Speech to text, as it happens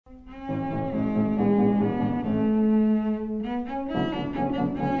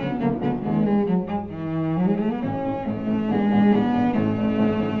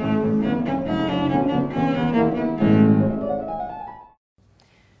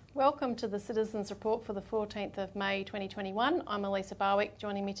Welcome to the Citizens Report for the 14th of May 2021. I'm Elisa Barwick.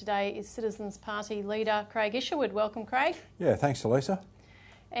 Joining me today is Citizens Party leader Craig Isherwood. Welcome, Craig. Yeah, thanks, Elisa.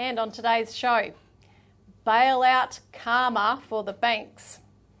 And on today's show, bailout karma for the banks.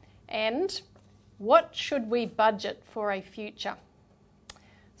 And what should we budget for a future?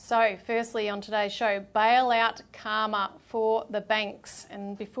 So, firstly on today's show, bailout karma for the banks.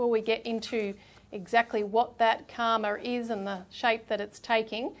 And before we get into exactly what that karma is and the shape that it's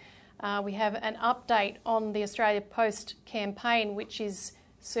taking, we have an update on the Australia Post campaign, which is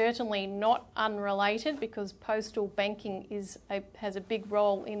certainly not unrelated because postal banking has a big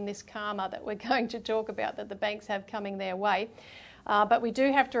role in this karma that we're going to talk about that the banks have coming their way. But we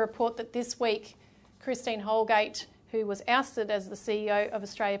do have to report that this week, Christine Holgate, who was ousted as the CEO of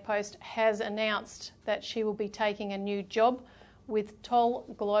Australia Post, has announced that she will be taking a new job with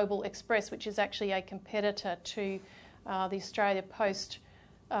Toll Global Express, which is actually a competitor to the Australia Post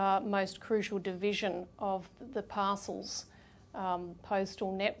most crucial division of the parcels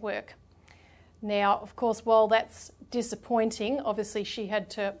postal network. Now, of course, while that's disappointing, obviously she had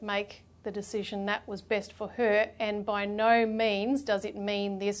to make the decision that was best for her, and by no means does it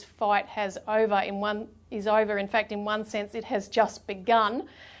mean this fight is over. In fact, in one sense, it has just begun,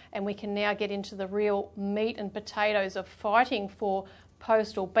 and we can now get into the real meat and potatoes of fighting for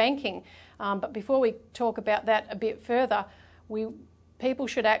postal banking. But before we talk about that a bit further, people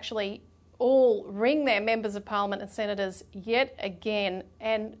should actually all ring their members of parliament and senators yet again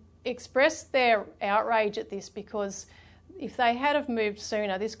and express their outrage at this, because if they had have moved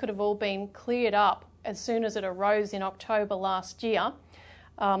sooner, this could have all been cleared up as soon as it arose in October last year.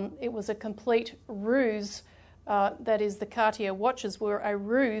 It was a complete ruse. That is, the Cartier watches were a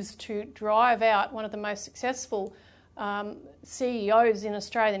ruse to drive out one of the most successful CEOs in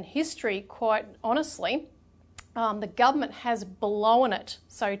Australian history, quite honestly. The government has blown it,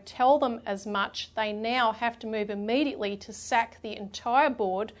 so tell them as much. They now have to move immediately to sack the entire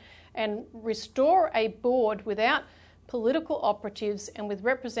board and restore a board without political operatives and with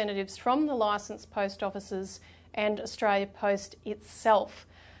representatives from the licensed post offices and Australia Post itself.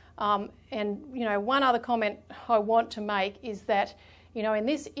 And, one other comment I want to make is that, in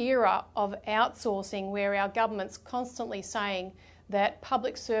this era of outsourcing where our government's constantly saying that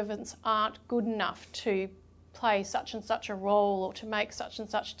public servants aren't good enough to play such and such a role or to make such and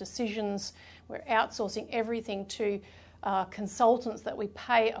such decisions, we're outsourcing everything to consultants that we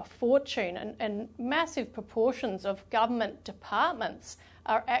pay a fortune, and massive proportions of government departments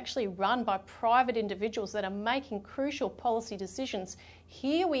are actually run by private individuals that are making crucial policy decisions.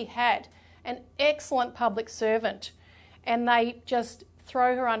 Here we had an excellent public servant and they just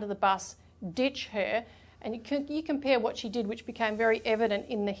throw her under the bus, ditch her, and you compare what she did, which became very evident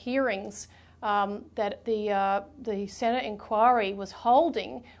in the hearings that the Senate inquiry was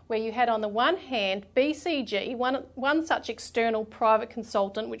holding, where you had on the one hand BCG, one such external private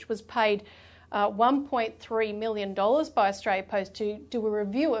consultant which was paid $1.3 million by Australia Post to do a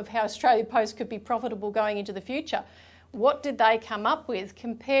review of how Australia Post could be profitable going into the future. What did they come up with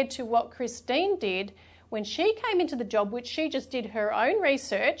compared to what Christine did when she came into the job, which she just did her own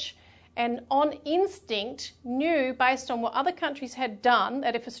research and on instinct knew, based on what other countries had done,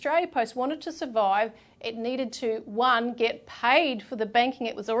 that if Australia Post wanted to survive, it needed to, one, get paid for the banking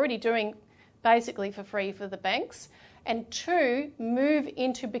it was already doing basically for free for the banks, and two, move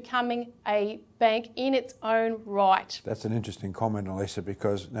into becoming a bank in its own right. That's an interesting comment, Elisa,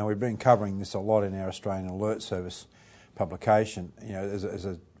 because now we've been covering this a lot in our Australian Alert Service publication,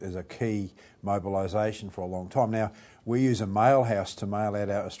 as a key mobilisation for a long time. Now, we use a mail house to mail out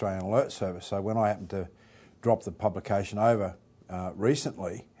our Australian Alert Service, so when I happened to drop the publication over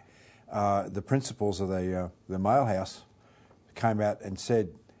recently, the principals of the mail house came out and said,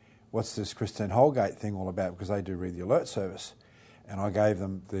 "What's this Christine Holgate thing all about?" Because they do read the Alert Service. And I gave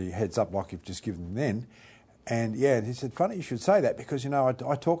them the heads up like you've just given them then. And yeah, he said, funny you should say that, because,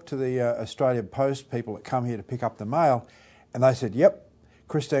 I talked to the Australia Post people that come here to pick up the mail, and they said, yep,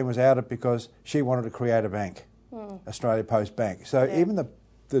 Christine was outed because she wanted to create a bank, Australia Post Bank. So even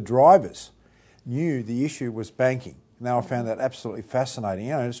the drivers knew the issue was banking. Now, I found that absolutely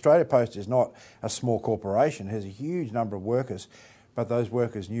fascinating. Australia Post is not a small corporation. It has a huge number of workers but those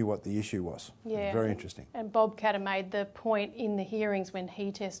workers knew what the issue was. Yeah. Very interesting. And Bob Catter made the point in the hearings when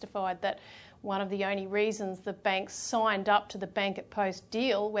he testified that one of the only reasons the banks signed up to the Bank at Post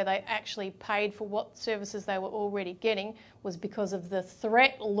deal, where they actually paid for what services they were already getting, was because of the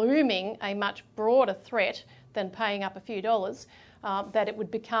threat looming, a much broader threat than paying up a few dollars, that it would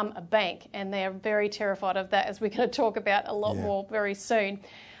become a bank. And they're very terrified of that, as we're going to talk about a lot more very soon.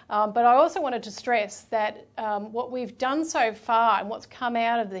 But I also wanted to stress that what we've done so far and what's come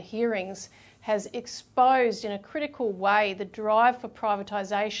out of the hearings has exposed in a critical way the drive for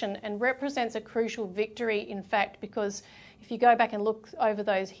privatisation and represents a crucial victory, in fact, because if you go back and look over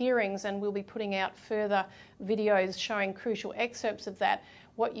those hearings, and we'll be putting out further videos showing crucial excerpts of that,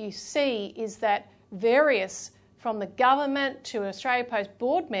 what you see is that various, from the government to Australia Post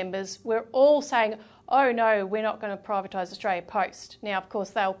board members, we're all saying, oh no, we're not going to privatise Australia Post. Now, of course,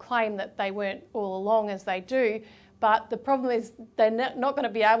 they'll claim that they weren't all along, as they do, but the problem is they're not going to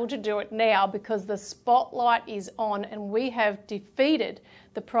be able to do it now because the spotlight is on, and we have defeated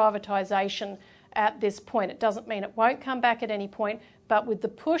the privatisation at this point. It doesn't mean it won't come back at any point, but with the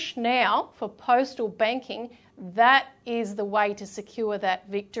push now for postal banking, that is the way to secure that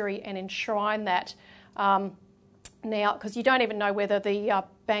victory and enshrine that now, because you don't even know whether the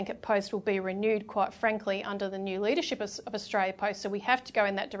Bank at Post will be renewed, quite frankly, under the new leadership of Australia Post. So we have to go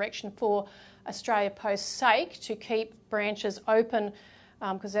in that direction for Australia Post's sake, to keep branches open,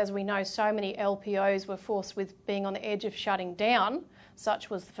 because as we know, so many LPOs were forced with being on the edge of shutting down. Such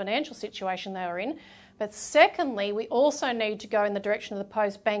was the financial situation they were in. But secondly, we also need to go in the direction of the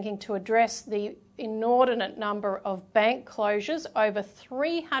post banking to address the inordinate number of bank closures. Over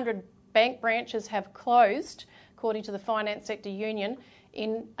 300 bank branches have closed, according to the Finance Sector Union,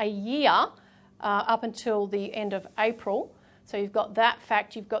 in a year up until the end of April. So you've got that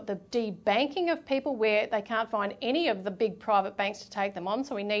fact, you've got the debanking of people where they can't find any of the big private banks to take them on,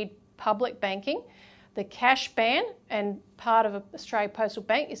 so we need public banking. The cash ban, and part of Australia Postal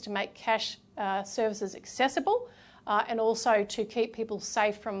Bank is to make cash services accessible, and also to keep people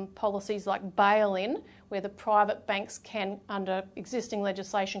safe from policies like bail-in, where the private banks can, under existing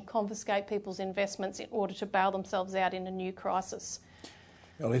legislation, confiscate people's investments in order to bail themselves out in a new crisis.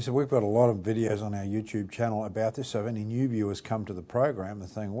 Lisa, we've got a lot of videos on our YouTube channel about this, so if any new viewers come to the program and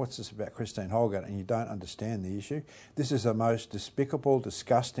think, what's this about Christine Holgate, and you don't understand the issue, this is the most despicable,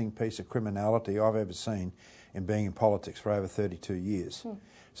 disgusting piece of criminality I've ever seen in being in politics for over 32 years.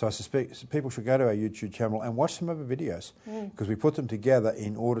 So I suspect people should go to our YouTube channel and watch some of the videos, because we put them together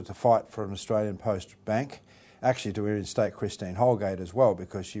in order to fight for an Australian Post Bank, actually to reinstate Christine Holgate as well,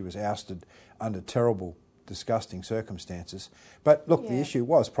 because she was ousted under terrible, disgusting circumstances. But look, the issue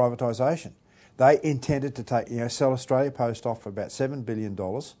was privatisation. They intended to sell Australia Post off for about $7 billion,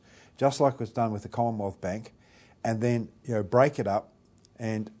 just like was done with the Commonwealth Bank, and then break it up,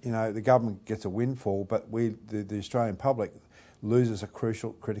 and the government gets a windfall, but the Australian public loses a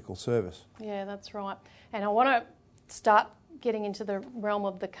critical service. Yeah, that's right. And I want to start getting into the realm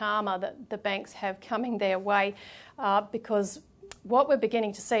of the karma that the banks have coming their way, because what we're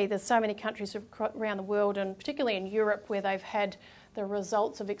beginning to see, there's so many countries around the world, and particularly in Europe, where they've had the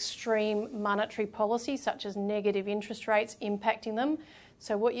results of extreme monetary policy, such as negative interest rates, impacting them.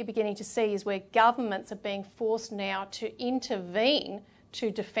 So what you're beginning to see is where governments are being forced now to intervene to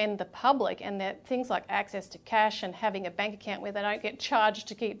defend the public, and that things like access to cash and having a bank account where they don't get charged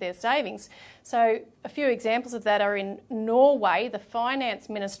to keep their savings. So a few examples of that are in Norway. The Finance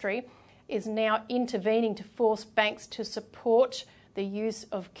Ministry is now intervening to force banks to support the use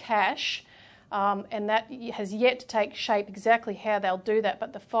of cash, and that has yet to take shape exactly how they'll do that,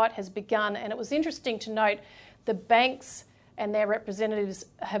 but the fight has begun. And it was interesting to note the banks and their representatives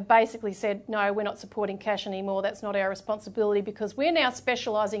have basically said, no, we're not supporting cash anymore, that's not our responsibility, because we're now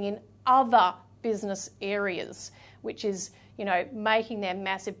specialising in other business areas, which is making their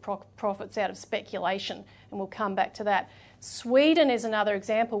massive profits out of speculation, and we'll come back to that. Sweden is another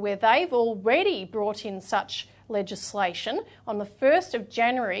example where they've already brought in such legislation. On the 1st of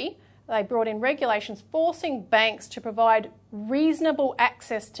January, they brought in regulations forcing banks to provide reasonable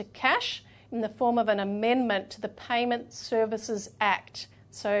access to cash in the form of an amendment to the Payment Services Act.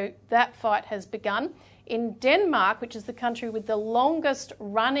 So that fight has begun. In Denmark, which is the country with the longest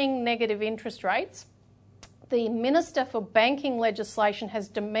running negative interest rates, the Minister for Banking legislation has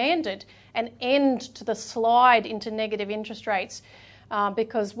demanded an end to the slide into negative interest rates,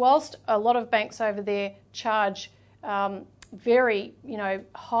 because whilst a lot of banks over there charge very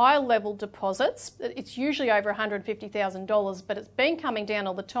high level deposits, it's usually over $150,000, but it's been coming down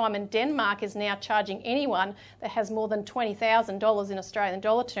all the time, and Denmark is now charging anyone that has more than $20,000 in Australian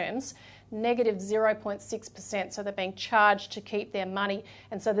dollar terms negative 0.6%. So they're being charged to keep their money.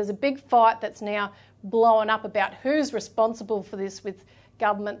 And so there's a big fight that's now blowing up about who's responsible for this, with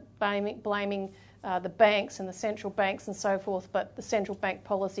government blaming the banks and the central banks and so forth. But the central bank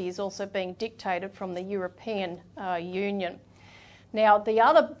policy is also being dictated from the European Union. Now, the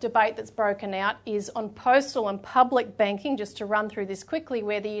other debate that's broken out is on postal and public banking, just to run through this quickly,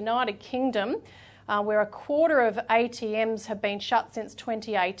 where the United Kingdom, where a quarter of ATMs have been shut since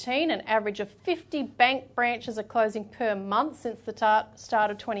 2018, an average of 50 bank branches are closing per month since the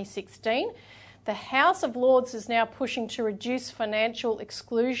start of 2016. The House of Lords is now pushing to reduce financial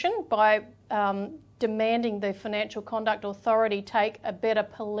exclusion by demanding the Financial Conduct Authority take a better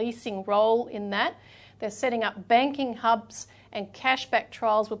policing role in that. They're setting up banking hubs and cashback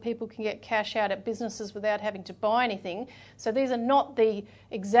trials where people can get cash out at businesses without having to buy anything. So these are not the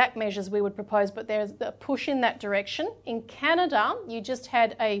exact measures we would propose, but there's a push in that direction. In Canada, you just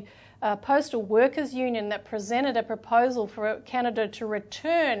had a postal workers union that presented a proposal for Canada to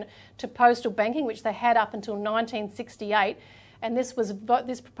return to postal banking, which they had up until 1968. And this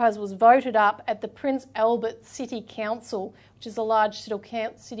proposal was voted up at the Prince Albert City Council, which is a large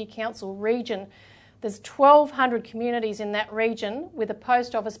city council region. There's 1,200 communities in that region with a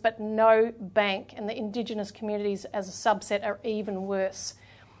post office but no bank, and the Indigenous communities as a subset are even worse.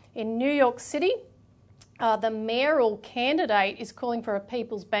 In New York City, the mayoral candidate is calling for a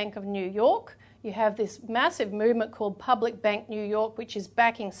People's Bank of New York. You have this massive movement called Public Bank New York, which is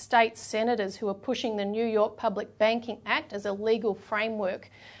backing state senators who are pushing the New York Public Banking Act as a legal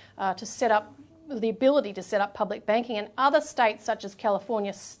framework to set up the ability to set up public banking, and other states such as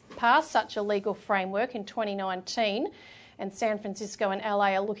California passed such a legal framework in 2019, and San Francisco and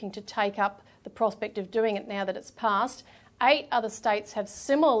LA are looking to take up the prospect of doing it now that it's passed. 8 other states have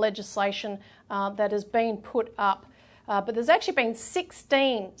similar legislation that has been put up, but there's actually been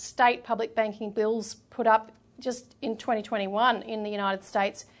 16 state public banking bills put up just in 2021 in the United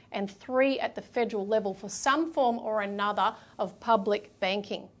States, and 3 at the federal level for some form or another of public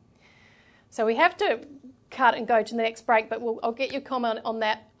banking. So we have to cut and go to the next break, but I'll get your comment on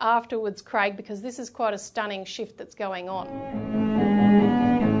that afterwards, Craig, because this is quite a stunning shift that's going on.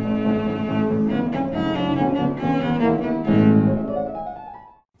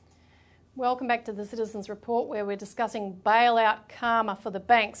 Welcome back to the Citizens Report, where we're discussing bailout karma for the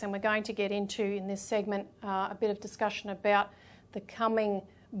banks, and we're going to get into, in this segment, a bit of discussion about the coming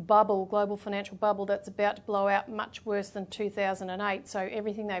bubble, global financial bubble that's about to blow out, much worse than 2008. So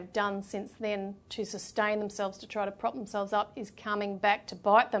everything they've done since then to sustain themselves, to try to prop themselves up, is coming back to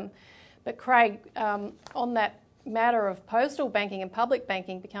bite them. But Craig, on that matter of postal banking and public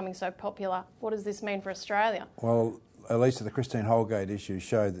banking becoming so popular, what does this mean for Australia? Well, at least the Christine Holgate issue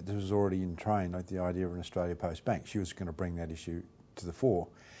showed that this was already in train, like the idea of an Australia Post Bank. She was going to bring that issue to the fore.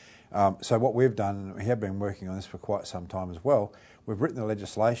 So what we've done, and we have been working on this for quite some time as well, we've written the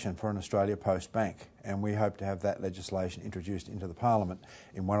legislation for an Australia Post Bank, and we hope to have that legislation introduced into the Parliament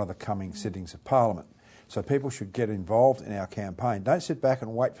in one of the coming sittings of Parliament. So people should get involved in our campaign. Don't sit back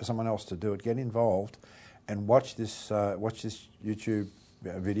and wait for someone else to do it. Get involved and watch this YouTube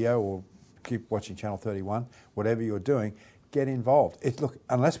video, or keep watching Channel 31, whatever you're doing. Get involved. Look,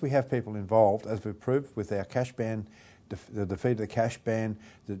 unless we have people involved, as we've proved with our cash ban, the defeat of the cash ban,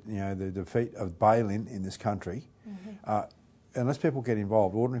 the defeat of bail-in in this country, unless people get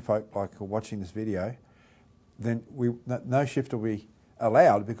involved, ordinary folk like watching this video, then no shift will be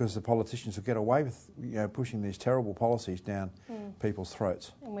allowed, because the politicians will get away with pushing these terrible policies down people's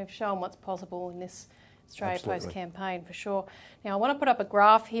throats. And we've shown what's possible in this Australia Post campaign, for sure. Now, I want to put up a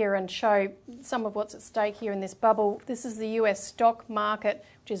graph here and show some of what's at stake here in this bubble. This is the US stock market,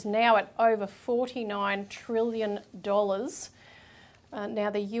 which is now at over $49 trillion. Now,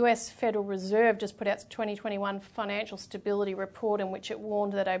 the US Federal Reserve just put out its 2021 financial stability report, in which it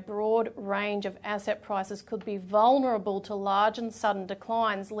warned that a broad range of asset prices could be vulnerable to large and sudden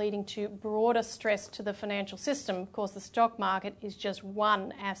declines, leading to broader stress to the financial system. Of course, the stock market is just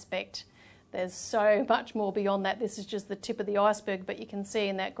one aspect. There's so much more beyond that. This is just the tip of the iceberg, but you can see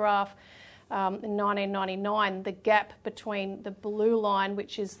in that graph in 1999, the gap between the blue line,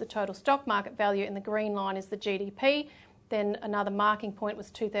 which is the total stock market value, and the green line is the GDP. Then another marking point was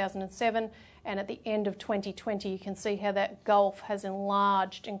 2007, and at the end of 2020, you can see how that gulf has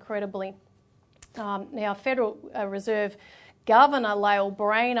enlarged incredibly. Now, Federal Reserve Governor Lael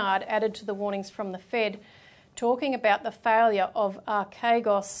Brainard added to the warnings from the Fed, talking about the failure of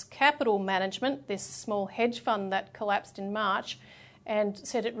Archegos Capital Management, this small hedge fund that collapsed in March, and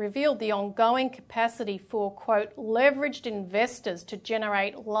said it revealed the ongoing capacity for, quote, leveraged investors to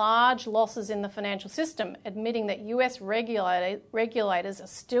generate large losses in the financial system, admitting that US regulators are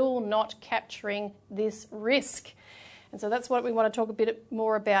still not capturing this risk. And so that's what we want to talk a bit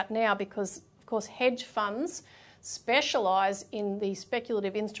more about now, because, of course, hedge funds specialise in the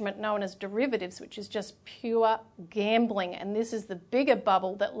speculative instrument known as derivatives, which is just pure gambling. And this is the bigger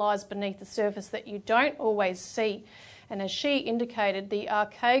bubble that lies beneath the surface that you don't always see. And as she indicated, the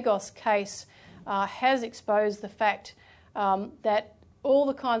Archegos case has exposed the fact that all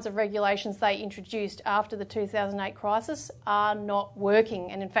the kinds of regulations they introduced after the 2008 crisis are not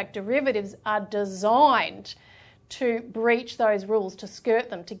working. And in fact, derivatives are designed to breach those rules, to skirt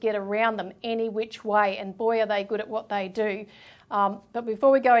them, to get around them any which way. And boy, are they good at what they do. But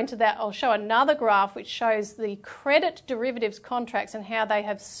before we go into that, I'll show another graph which shows the credit derivatives contracts and how they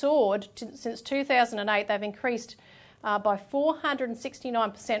have soared since 2008. They've increased by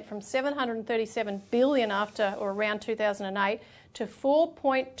 469% from 737 billion after or around 2008 to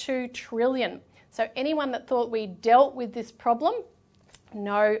 4.2 trillion. So anyone that thought we dealt with this problem,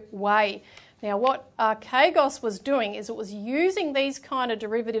 no way. Now what Archegos was doing is it was using these kind of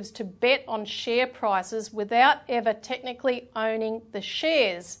derivatives to bet on share prices without ever technically owning the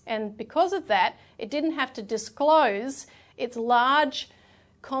shares. And because of that, it didn't have to disclose its large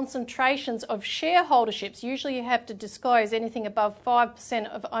concentrations of shareholderships. Usually you have to disclose anything above 5%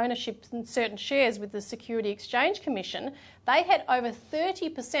 of ownership in certain shares with the Security Exchange Commission. They had over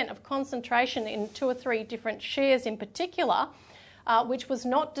 30% of concentration in 2 or 3 different shares in particular, which was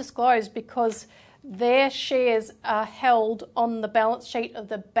not disclosed because their shares are held on the balance sheet of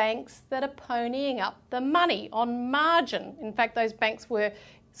the banks that are ponying up the money on margin. In fact, those banks were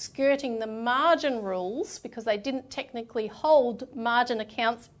skirting the margin rules because they didn't technically hold margin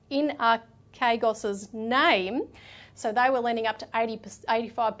accounts in Archegos's name, so they were lending up to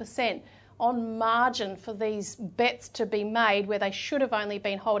 85% on margin for these bets to be made where they should have only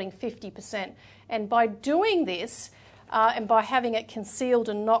been holding 50%. And by doing this, and by having it concealed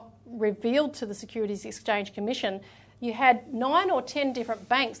and not revealed to the Securities Exchange Commission, you had 9 or 10 different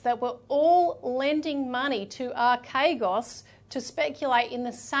banks that were all lending money to Archegos to speculate in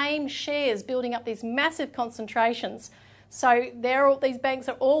the same shares, building up these massive concentrations. So these banks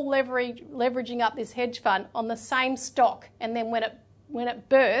are all leveraging up this hedge fund on the same stock. And then when it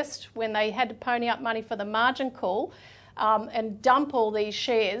burst, when they had to pony up money for the margin call and dump all these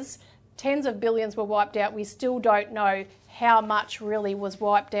shares, tens of billions were wiped out. We still don't know how much really was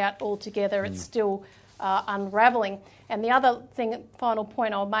wiped out altogether. It's still unravelling. And the other final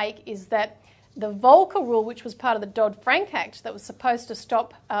point I'll make is that the Volcker rule, which was part of the Dodd-Frank Act that was supposed to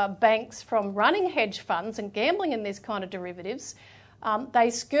stop banks from running hedge funds and gambling in these kind of derivatives, they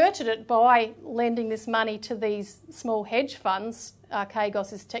skirted it by lending this money to these small hedge funds.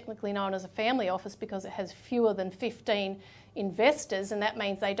 Archegos is technically known as a family office because it has fewer than 15 investors, and that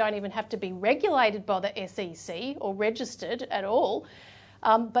means they don't even have to be regulated by the SEC or registered at all.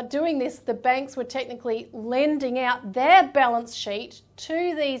 But doing this, the banks were technically lending out their balance sheet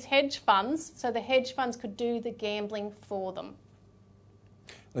to these hedge funds so the hedge funds could do the gambling for them.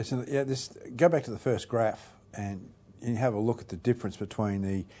 Listen, go back to the first graph and you have a look at the difference between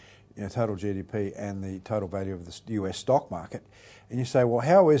the total GDP and the total value of the US stock market. And you say, well,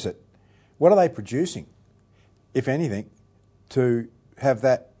 how is it? What are they producing, if anything, to have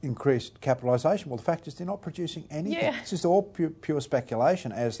that increased capitalisation? Well, the fact is they're not producing anything. Yeah. It's just all pure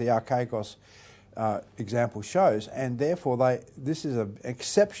speculation, as the Archegos example shows, and therefore this is an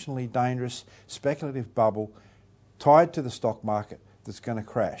exceptionally dangerous speculative bubble tied to the stock market that's going to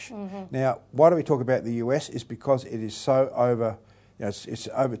crash. Mm-hmm. Now, why do we talk about the US? Is because it is so over, it's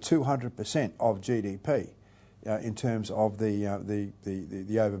over 200% of GDP in terms of the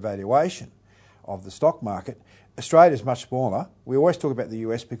overvaluation of the stock market. Australia is much smaller. We always talk about the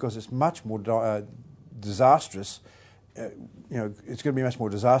US because it's much more disastrous. It's going to be much more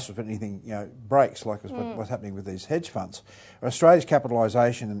disastrous if anything breaks, like what's happening with these hedge funds. Australia's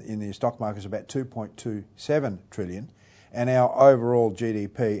capitalisation in the stock market is about 2.27 trillion, and our overall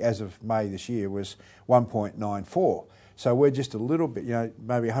GDP as of May this year was 1.94. So we're just a little bit,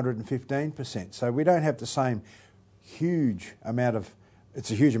 maybe 115%. So we don't have the same huge amount of. It's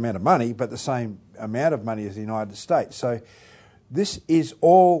a huge amount of money, but the same amount of money as the United States. So this is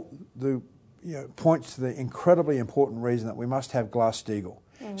all the points to the incredibly important reason that we must have Glass-Steagall.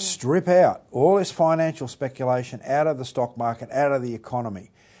 Mm-hmm. Strip out all this financial speculation out of the stock market, out of the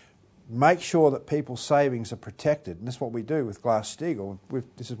economy. Make sure that people's savings are protected. And that's what we do with Glass-Steagall.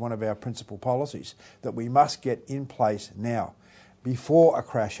 This is one of our principal policies that we must get in place now, before a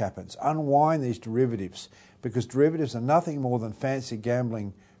crash happens. Unwind these derivatives. because derivatives are nothing more than fancy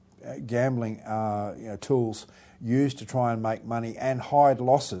gambling tools used to try and make money and hide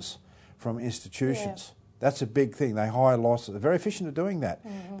losses from institutions. Yeah. That's a big thing. They hide losses. They're very efficient at doing that.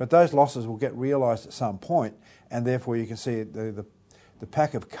 Mm-hmm. But those losses will get realised at some point, and therefore you can see the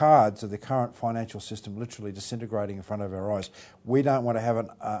pack of cards of the current financial system literally disintegrating in front of our eyes. We don't want to have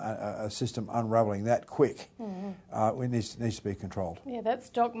a system unravelling that quick. Mm-hmm. It needs to be controlled. Yeah, that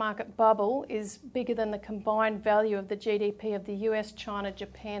stock market bubble is bigger than the combined value of the GDP of the US, China,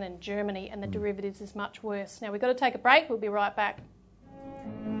 Japan and Germany, and the derivatives is much worse. Now we've got to take a break. We'll be right back.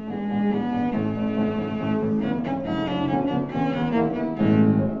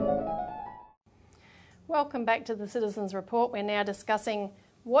 Welcome back to the Citizens Report. We're now discussing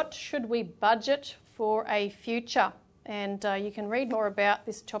what should we budget for a future, and you can read more about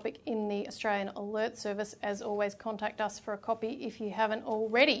this topic in the Australian Alert Service. As always, contact us for a copy if you haven't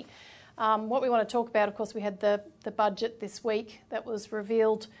already. What we want to talk about, of course, we had the budget this week that was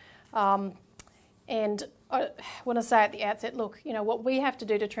revealed, and I want to say at the outset, look, you know, what we have to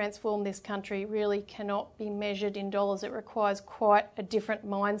do to transform this country really cannot be measured in dollars. It requires quite a different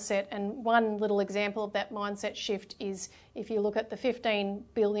mindset. And one little example of that mindset shift is if you look at the $15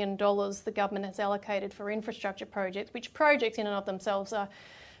 billion the government has allocated for infrastructure projects, which projects in and of themselves are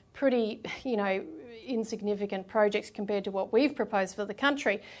pretty, you know, insignificant projects compared to what we've proposed for the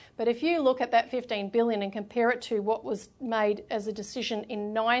country. But if you look at that $15 billion and compare it to what was made as a decision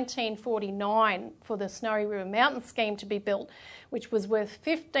in 1949 for the Snowy River Mountain scheme to be built, which was worth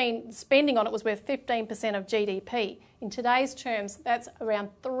spending on it was worth 15% of GDP. In today's terms, that's around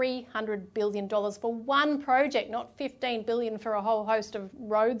 $300 billion for one project, not $15 billion for a whole host of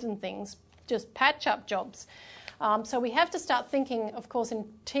roads and things, just patch-up jobs. So we have to start thinking, of course, in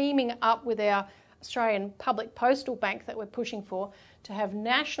teaming up with our Australian Public Postal Bank that we're pushing for, to have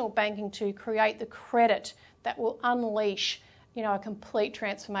national banking to create the credit that will unleash, you know, a complete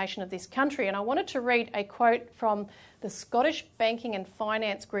transformation of this country. And I wanted to read a quote from the Scottish Banking and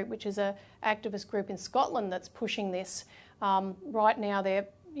Finance Group, which is an activist group in Scotland that's pushing this. Right now they've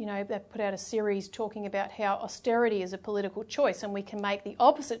put out a series talking about how austerity is a political choice and we can make the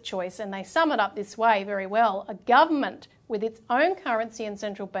opposite choice, and they sum it up this way very well. A government with its own currency and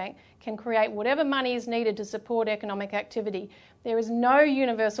central bank can create whatever money is needed to support economic activity. There is no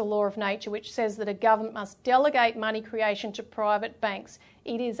universal law of nature which says that a government must delegate money creation to private banks.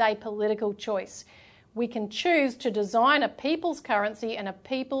 It is a political choice. We can choose to design a people's currency and a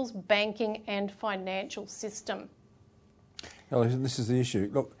people's banking and financial system. Well, this is the issue.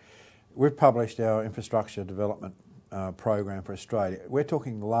 Look, we've published our infrastructure development program for Australia. We're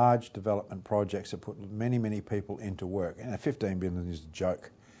talking large development projects that put many, many people into work. And $15 billion is a joke.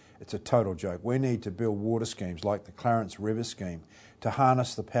 It's a total joke. We need to build water schemes like the Clarence River scheme to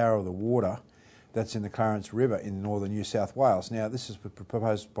harness the power of the water that's in the Clarence River in northern New South Wales. Now, this is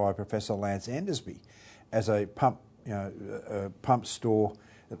proposed by Professor Lance Endersby as a pump store,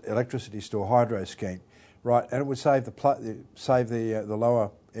 electricity store hydro scheme. Right, and it would save the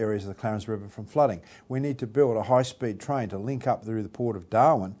lower areas of the Clarence River from flooding. We need to build a high-speed train to link up through the port of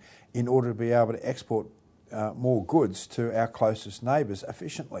Darwin in order to be able to export more goods to our closest neighbours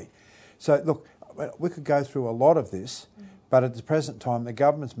efficiently. So, look, we could go through a lot of this, but at the present time, the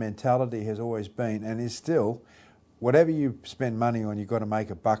government's mentality has always been and is still, whatever you spend money on, you've got to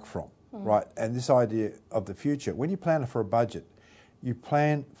make a buck from, right? And this idea of the future, when you plan for a budget, you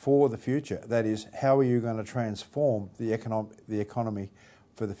plan for the future. That is, how are you going to transform the economy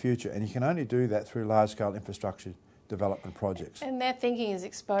for the future? And you can only do that through large-scale infrastructure development projects. And their thinking is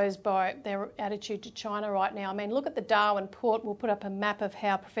exposed by their attitude to China right now. I mean, look at the Darwin port. We'll put up a map of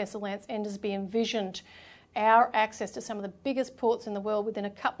how Professor Lance Endersby envisioned our access to some of the biggest ports in the world within a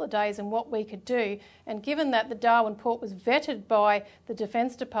couple of days and what we could do. And given that the Darwin port was vetted by the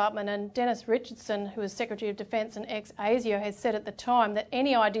Defence Department, and Dennis Richardson, who was Secretary of Defence and ex-ASIO, has said at the time that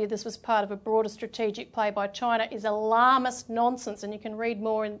any idea this was part of a broader strategic play by China is alarmist nonsense, and you can read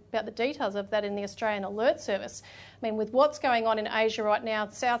more about the details of that in the Australian Alert Service. I mean, with what's going on in Asia right now,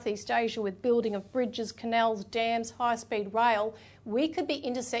 Southeast Asia, with building of bridges, canals, dams, high-speed rail, we could be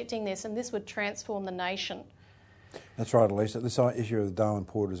intersecting this, and this would transform the nation. That's right, Elisa. This issue of the Darwin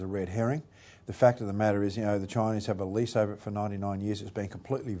port is a red herring. The fact of the matter is, you know, the Chinese have a lease over it for 99 years. It's been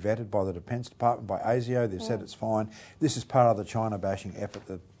completely vetted by the Defence Department, by ASIO. They've said it's fine. This is part of the China-bashing effort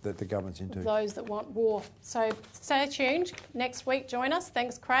that the government's into. Those that want war. So stay tuned. Next week, join us.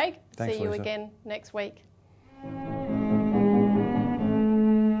 Thanks, Craig. Thanks, See you Lisa. again next week.